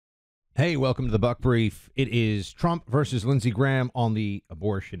Hey, welcome to the Buck Brief. It is Trump versus Lindsey Graham on the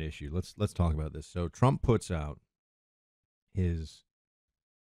abortion issue. Let's talk about this. So Trump puts out his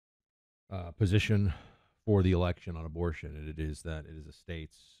position for the election on abortion, and it is that it is a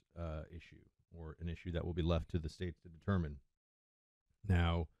state's issue, or an issue that will be left to the states to determine.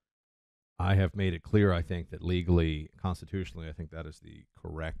 Now, I have made it clear, I think, that legally, constitutionally, I think that is the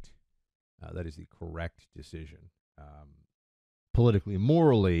correct decision. Politically,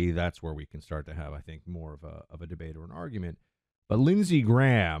 morally, that's where we can start to have, I think, more of a debate or an argument. But Lindsey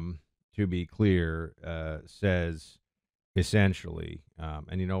Graham, to be clear, says essentially,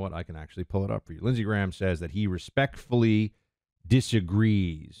 and you know what? I can actually pull it up for you. Lindsey Graham says that he respectfully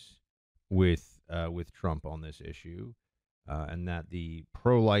disagrees with Trump on this issue, and that the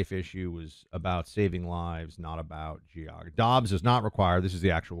pro-life issue was about saving lives, not about geography. Dobbs does not require, this is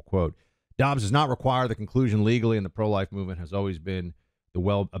the actual quote, Dobbs does not require the conclusion legally, and the pro-life movement has always been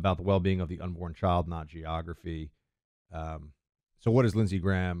about the well-being of the unborn child, not geography. So what does Lindsey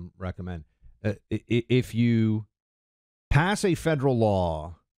Graham recommend? If you pass a federal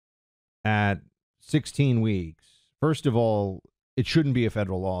law at 16 weeks, first of all, it shouldn't be a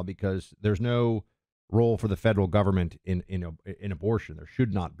federal law because there's no role for the federal government in abortion. There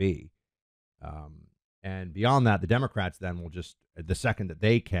should not be. And beyond that, the Democrats then will just, the second that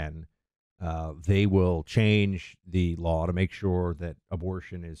they can, they will change the law to make sure that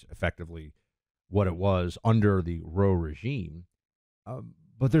abortion is effectively what it was under the Roe regime.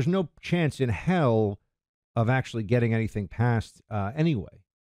 But there's no chance in hell of actually getting anything passed anyway,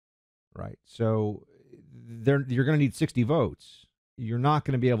 right? So you're going to need 60 votes. You're not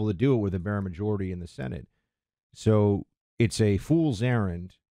going to be able to do it with a bare majority in the Senate. So it's a fool's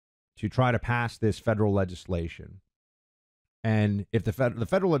errand to try to pass this federal legislation. And if the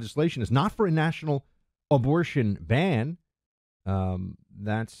federal legislation is not for a national abortion ban,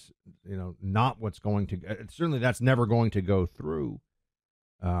 that's not what's going to. Certainly, that's never going to go through.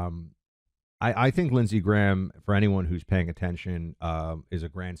 I think Lindsey Graham, for anyone who's paying attention, is a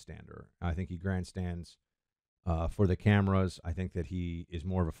grandstander. I think he grandstands for the cameras. I think that he is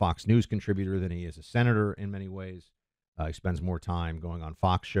more of a Fox News contributor than he is a senator in many ways. He spends more time going on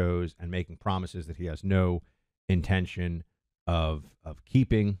Fox shows and making promises that he has no intention of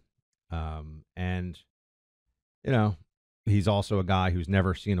keeping, and he's also a guy who's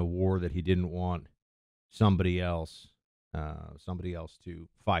never seen a war that he didn't want somebody else to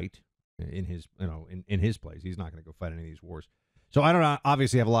fight in his in his place. He's not going to go fight any of these wars. So I don't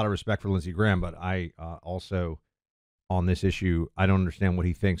obviously have a lot of respect for Lindsey Graham, but I also on this issue I don't understand what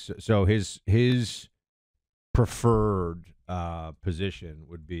he thinks. So his preferred position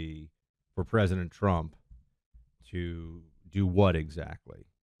would be for President Trump to do what exactly?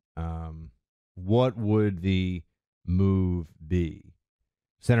 What would the move be?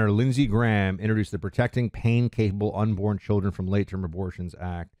 Senator Lindsey Graham introduced the Protecting Pain-Capable Unborn Children from Late-Term Abortions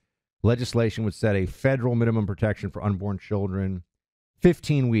Act. Legislation would set a federal minimum protection for unborn children,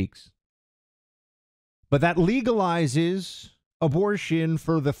 15 weeks. But that legalizes abortion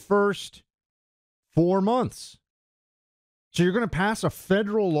for the first 4 months. So you're going to pass a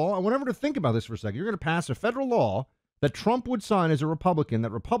federal law. I want everyone to think about this for a second. You're going to pass a federal law that Trump would sign as a Republican, that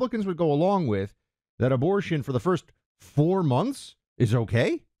Republicans would go along with, that abortion for the first 4 months is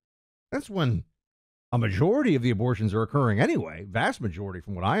okay. That's when a majority of the abortions are occurring anyway, vast majority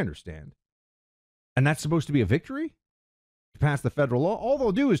from what I understand. And that's supposed to be a victory to pass the federal law? All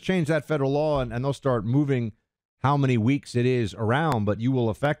they'll do is change that federal law and they'll start moving how many weeks it is around, but you will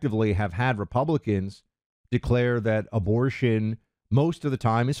effectively have had Republicans declare that abortion most of the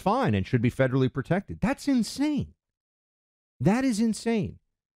time is fine and should be federally protected. That's insane. That is insane.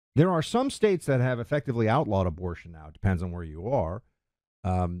 There are some states that have effectively outlawed abortion now. It depends on where you are.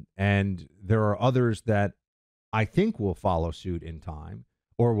 And there are others that I think will follow suit in time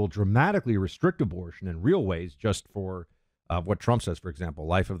or will dramatically restrict abortion in real ways just for what Trump says, for example,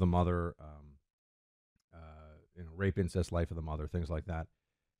 life of the mother, rape, incest, life of the mother, things like that.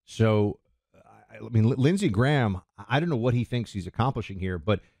 So, I mean, Lindsey Graham, I don't know what he thinks he's accomplishing here,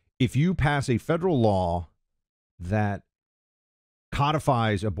 but if you pass a federal law that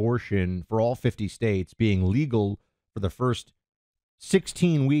codifies abortion for all 50 states being legal for the first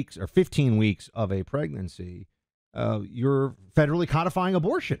 16 weeks or 15 weeks of a pregnancy, you're federally codifying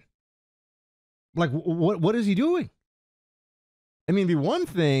abortion. Like, what is he doing? I mean, it'd be one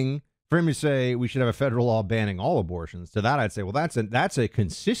thing for him to say we should have a federal law banning all abortions. To that, I'd say, well, that's a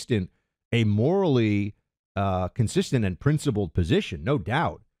consistent, a morally consistent and principled position, no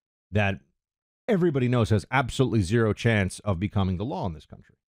doubt, that everybody knows has absolutely zero chance of becoming the law in this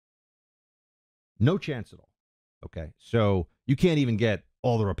country. No chance at all. Okay, so you can't even get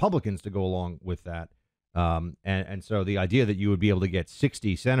all the Republicans to go along with that. And so the idea that you would be able to get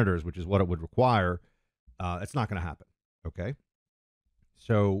 60 senators, which is what it would require, it's not going to happen. Okay.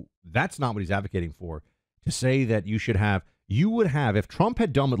 So that's not what he's advocating for. To say that you would have, if Trump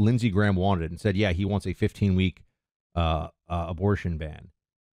had done what Lindsey Graham wanted and said, yeah, he wants a 15-week abortion ban,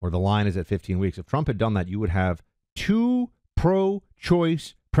 or the line is at 15 weeks. If Trump had done that, you would have 2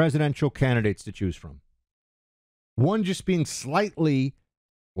 pro-choice presidential candidates to choose from. One just being slightly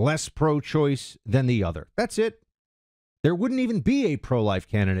less pro-choice than the other. That's it. There wouldn't even be a pro-life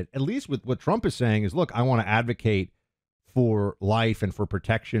candidate. At least with what Trump is saying is, look, I want to advocate for life and for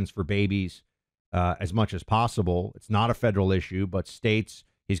protections for babies as much as possible. It's not a federal issue, but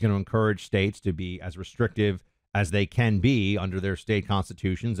he's going to encourage states to be as restrictive as they can be under their state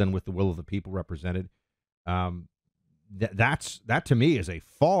constitutions and with the will of the people represented. That to me is a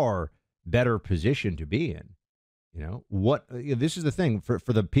far better position to be in. This is the thing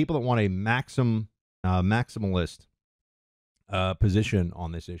for the people that want a maximalist position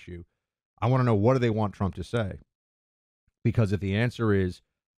on this issue. I want to know, what do they want Trump to say? Because if the answer is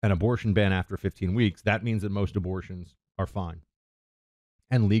an abortion ban after 15 weeks, that means that most abortions are fine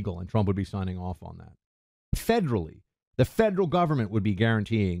and legal, and Trump would be signing off on that. Federally, the federal government would be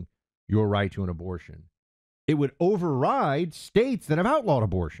guaranteeing your right to an abortion. It would override states that have outlawed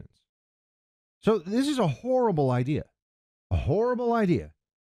abortions. So this is a horrible idea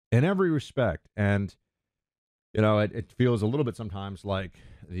in every respect. And, it feels a little bit sometimes like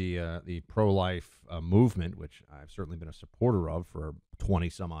the pro-life movement, which I've certainly been a supporter of for 20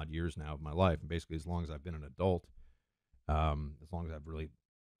 some odd years now of my life. And basically as long as I've been an adult, as long as I've really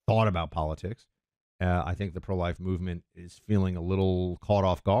thought about politics, I think the pro-life movement is feeling a little caught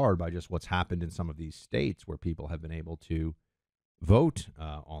off guard by just what's happened in some of these states where people have been able to vote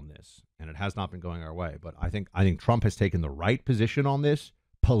on this, and it has not been going our way. But I think Trump has taken the right position on this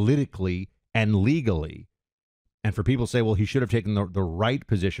politically and legally. And for people to say, well, he should have taken the right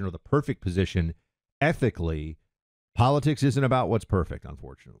position or the perfect position ethically, politics isn't about what's perfect,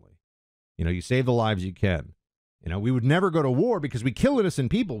 unfortunately. You save the lives you can. We would never go to war because we kill innocent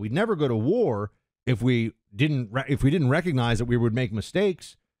people. We'd never go to war if we didn't recognize that we would make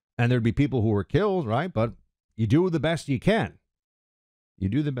mistakes and there'd be people who were killed, right? But you do the best you can.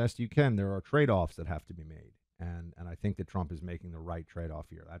 There are trade-offs that have to be made, and I think that Trump is making the right trade-off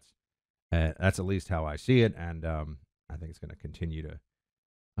here. That's at least how I see it, and I think it's going to continue to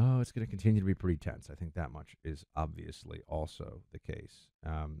be pretty tense. I think that much is obviously also the case.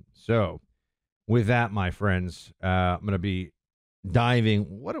 So, with that, my friends, I'm going to be diving.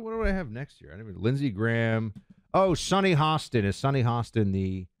 What do I have next year? Lindsey Graham. Oh, Sonny Hostin. Is Sonny Hostin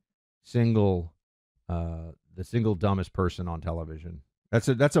the single dumbest person on television?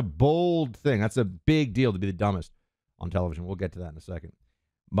 That's a bold thing. That's a big deal to be the dumbest on television. We'll get to that in a second.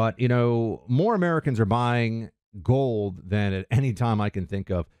 But, more Americans are buying gold than at any time I can think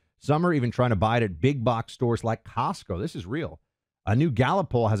of. Some are even trying to buy it at big box stores like Costco. This is real. A new Gallup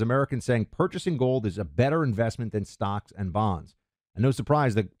poll has Americans saying purchasing gold is a better investment than stocks and bonds. And no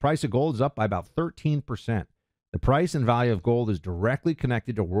surprise, the price of gold is up by about 13%. The price and value of gold is directly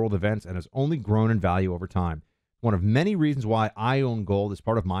connected to world events and has only grown in value over time. One of many reasons why I own gold as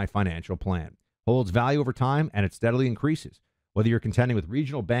part of my financial plan. Holds value over time, and it steadily increases. Whether you're contending with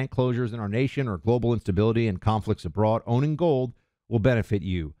regional bank closures in our nation or global instability and conflicts abroad, owning gold will benefit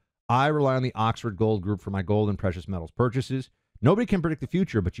you. I rely on the Oxford Gold Group for my gold and precious metals purchases. Nobody can predict the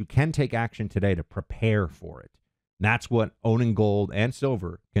future, but you can take action today to prepare for it. And that's what owning gold and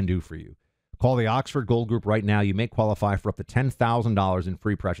silver can do for you. Call the Oxford Gold Group right now. You may qualify for up to $10,000 in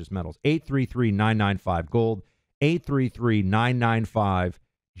free precious metals. 833-995-GOLD. 833-995-GOLD.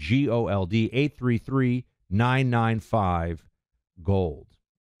 833-995-GOLD.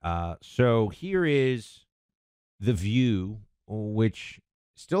 So here is The View, which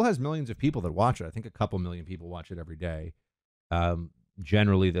still has millions of people that watch it. I think a couple million people watch it every day.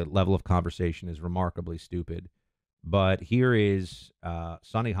 Generally, the level of conversation is remarkably stupid. But here is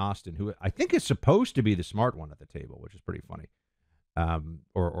Sonny Hostin, who I think is supposed to be the smart one at the table, which is pretty funny.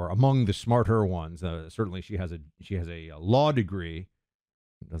 Or among the smarter ones. Certainly, she has a law degree.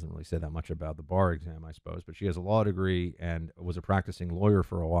 It doesn't really say that much about the bar exam, I suppose, but she has a law degree and was a practicing lawyer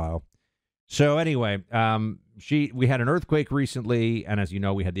for a while. So anyway, we had an earthquake recently, and as you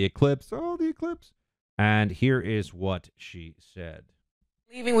know, we had the eclipse. Oh, the eclipse! And here is what she said.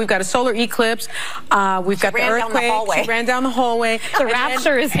 We've got a solar eclipse. We've got the earthquake. She ran down the hallway. The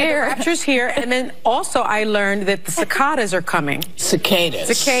rapture is here. The rapture's here. And then also I learned that the cicadas are coming. Cicadas.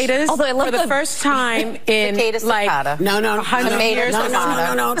 Although I love for the first time in like 100 years.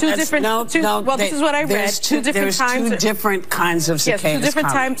 No. Two different. Well, this is what I read. Two different times. Two different kinds of cicadas. Yes, two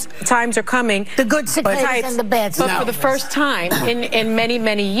different times are coming. The good cicadas and the bad cicadas. But for the first time in many,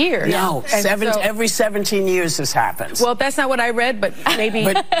 many years. No, every 17 years this happens. Well, that's not what I read, but maybe.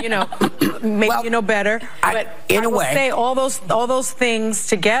 But, maybe well, you know better. But in a way, say all those things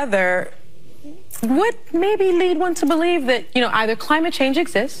together would maybe lead one to believe that either climate change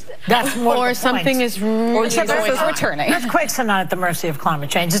exists, or something is returning. Earthquakes are not at the mercy of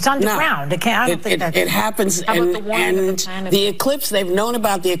climate change. It's underground. No, it happens, and the eclipse. They've known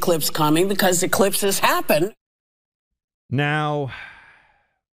about the eclipse coming because eclipses happen. Now,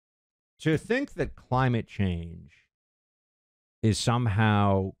 to think that climate change is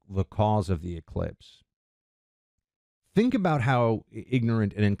somehow the cause of the eclipse. Think about how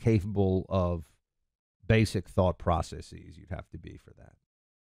ignorant and incapable of basic thought processes you'd have to be for that.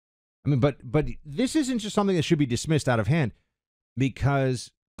 I mean, but this isn't just something that should be dismissed out of hand,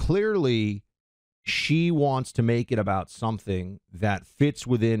 because clearly she wants to make it about something that fits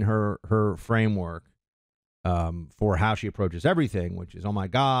within her framework for how she approaches everything, which is, oh my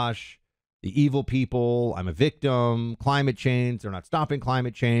gosh, the evil people, I'm a victim, climate change, they're not stopping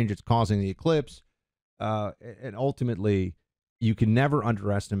climate change, it's causing the eclipse. And ultimately, you can never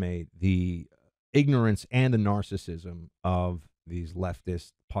underestimate the ignorance and the narcissism of these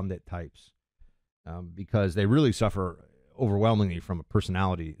leftist pundit types, because they really suffer overwhelmingly from a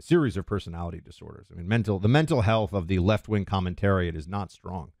series of personality disorders. I mean, the mental health of the left-wing commentariat is not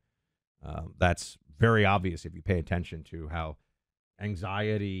strong. That's very obvious if you pay attention to how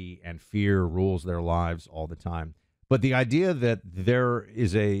anxiety and fear rules their lives all the time. But the idea that there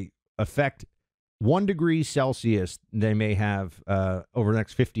is a effect 1 degree Celsius they may have over the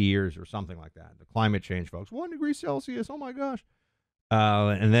next 50 years or something like that. The climate change folks, 1 degree Celsius, oh my gosh.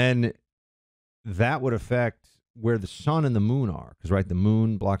 And then that would affect where the sun and the moon are. Because, right, the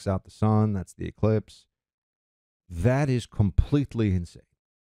moon blocks out the sun. That's the eclipse. That is completely insane.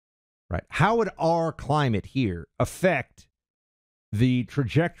 Right? How would our climate here affect the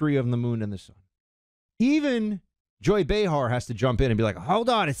trajectory of the moon and the sun? Even Joy Behar has to jump in and be like, hold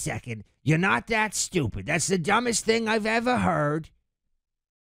on a second. You're not that stupid. That's the dumbest thing I've ever heard.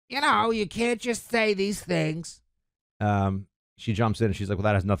 You can't just say these things. She jumps in and she's like, well,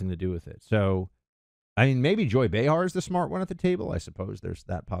 that has nothing to do with it. So, I mean, maybe Joy Behar is the smart one at the table. I suppose there's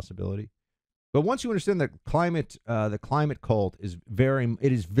that possibility. But once you understand that the climate cult is very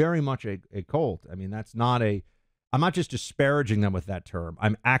much a cult. I mean, that's not I'm not just disparaging them with that term.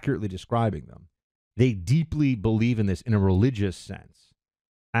 I'm accurately describing them. They deeply believe in this in a religious sense.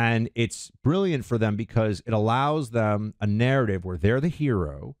 And it's brilliant for them because it allows them a narrative where they're the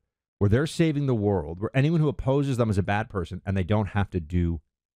hero, where they're saving the world, where anyone who opposes them is a bad person, and they don't have to do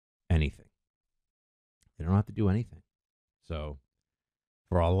anything. They don't have to do anything. So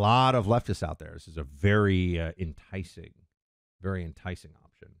for a lot of leftists out there, this is a very enticing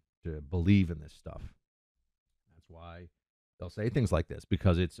option to believe in this stuff. Why they'll say things like this,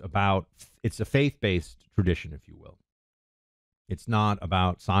 because it's a faith-based tradition, if you will. It's not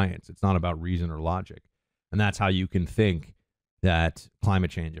about science. It's not about reason or logic. And that's how you can think that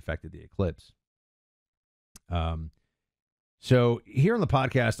climate change affected the eclipse. So here on the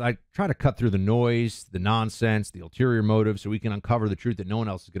podcast, I try to cut through the noise, the nonsense, the ulterior motive, so we can uncover the truth that no one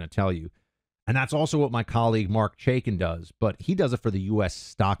else is going to tell you. And that's also what my colleague Mark Chaikin does, but he does it for the U.S.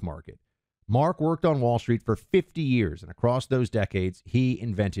 stock market. Mark worked on Wall Street for 50 years, and across those decades, he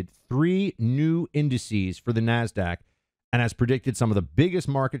invented 3 new indices for the NASDAQ and has predicted some of the biggest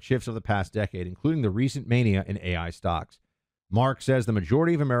market shifts of the past decade, including the recent mania in AI stocks. Mark says the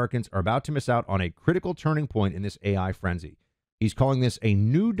majority of Americans are about to miss out on a critical turning point in this AI frenzy. He's calling this a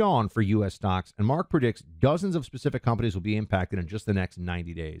new dawn for U.S. stocks, and Mark predicts dozens of specific companies will be impacted in just the next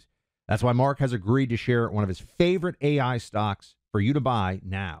 90 days. That's why Mark has agreed to share one of his favorite AI stocks for you to buy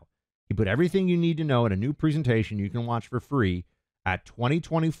now. He put everything you need to know in a new presentation you can watch for free at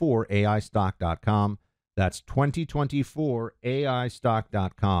 2024aistock.com. That's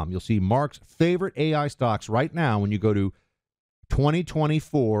 2024aistock.com. You'll see Mark's favorite AI stocks right now when you go to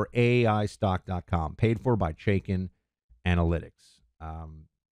 2024aistock.com. Paid for by Chaikin Analytics.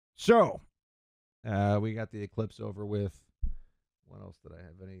 So we got the eclipse over with. What else did I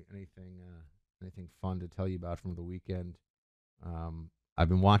have? Anything fun to tell you about from the weekend? I've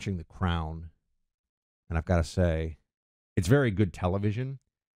been watching The Crown, and I've got to say, it's very good television.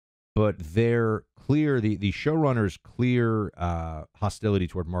 but their clear, the showrunners' clear hostility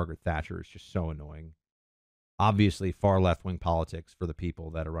toward Margaret Thatcher is just so annoying. Obviously, far left-wing politics for the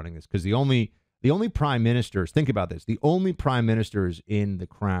people that are running this, because the only prime ministers, think about this, the only prime ministers in the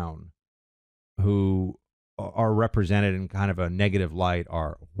Crown who are represented in kind of a negative light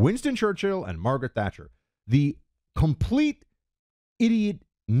are Winston Churchill and Margaret Thatcher. The complete idiot,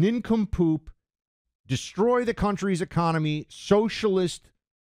 nincompoop, destroy the country's economy, socialist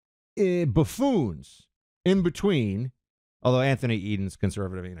buffoons in between. Although Anthony Eden's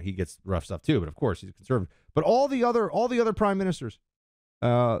conservative, he gets rough stuff too, but of course he's conservative. But all the other prime ministers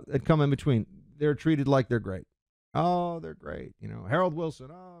that come in between, they're treated like they're great. Oh, they're great. Harold Wilson,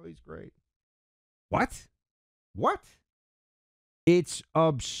 oh, he's great. What? It's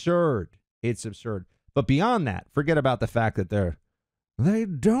absurd. It's absurd. But beyond that, forget about the fact that they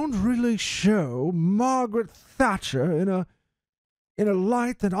don't really show Margaret Thatcher in a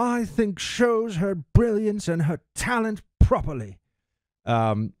light that I think shows her brilliance and her talent properly.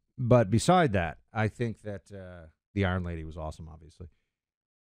 But beside that, I think that the Iron Lady was awesome, obviously.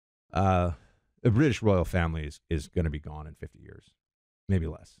 The British royal family is going to be gone in 50 years, maybe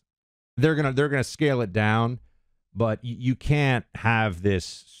less. They're gonna scale it down, but you can't have this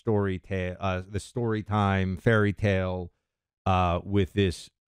story time fairy tale with this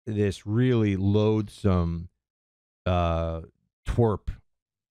really loathsome twerp,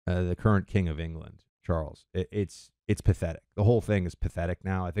 the current King of England, Charles. It's pathetic. The whole thing is pathetic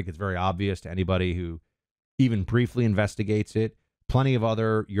now. I think it's very obvious to anybody who even briefly investigates it. Plenty of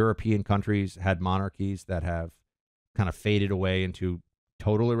other European countries had monarchies that have kind of faded away into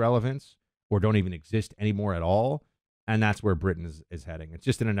total irrelevance or don't even exist anymore at all. And that's where Britain is heading. It's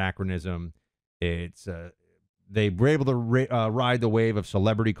just an anachronism. It's they were able to ride the wave of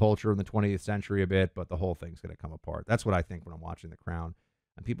celebrity culture in the 20th century a bit, but the whole thing's going to come apart. That's what I think when I'm watching The Crown.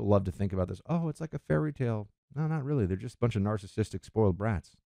 And people love to think about this. Oh, it's like a fairy tale. No, not really. They're just a bunch of narcissistic, spoiled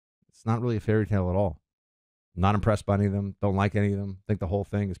brats. It's not really a fairy tale at all. Not impressed by any of them. Don't like any of them. Think the whole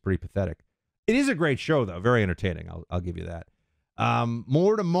thing is pretty pathetic. It is a great show, though. Very entertaining. I'll give you that.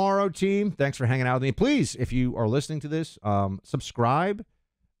 More tomorrow, team. Thanks for hanging out with me. Please, if you are listening to this, subscribe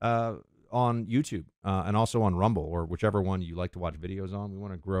on YouTube and also on Rumble or whichever one you like to watch videos on. We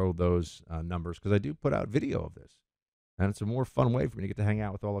want to grow those numbers because I do put out video of this. And it's a more fun way for me to get to hang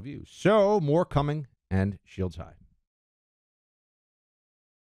out with all of you. So, more coming, and shields high.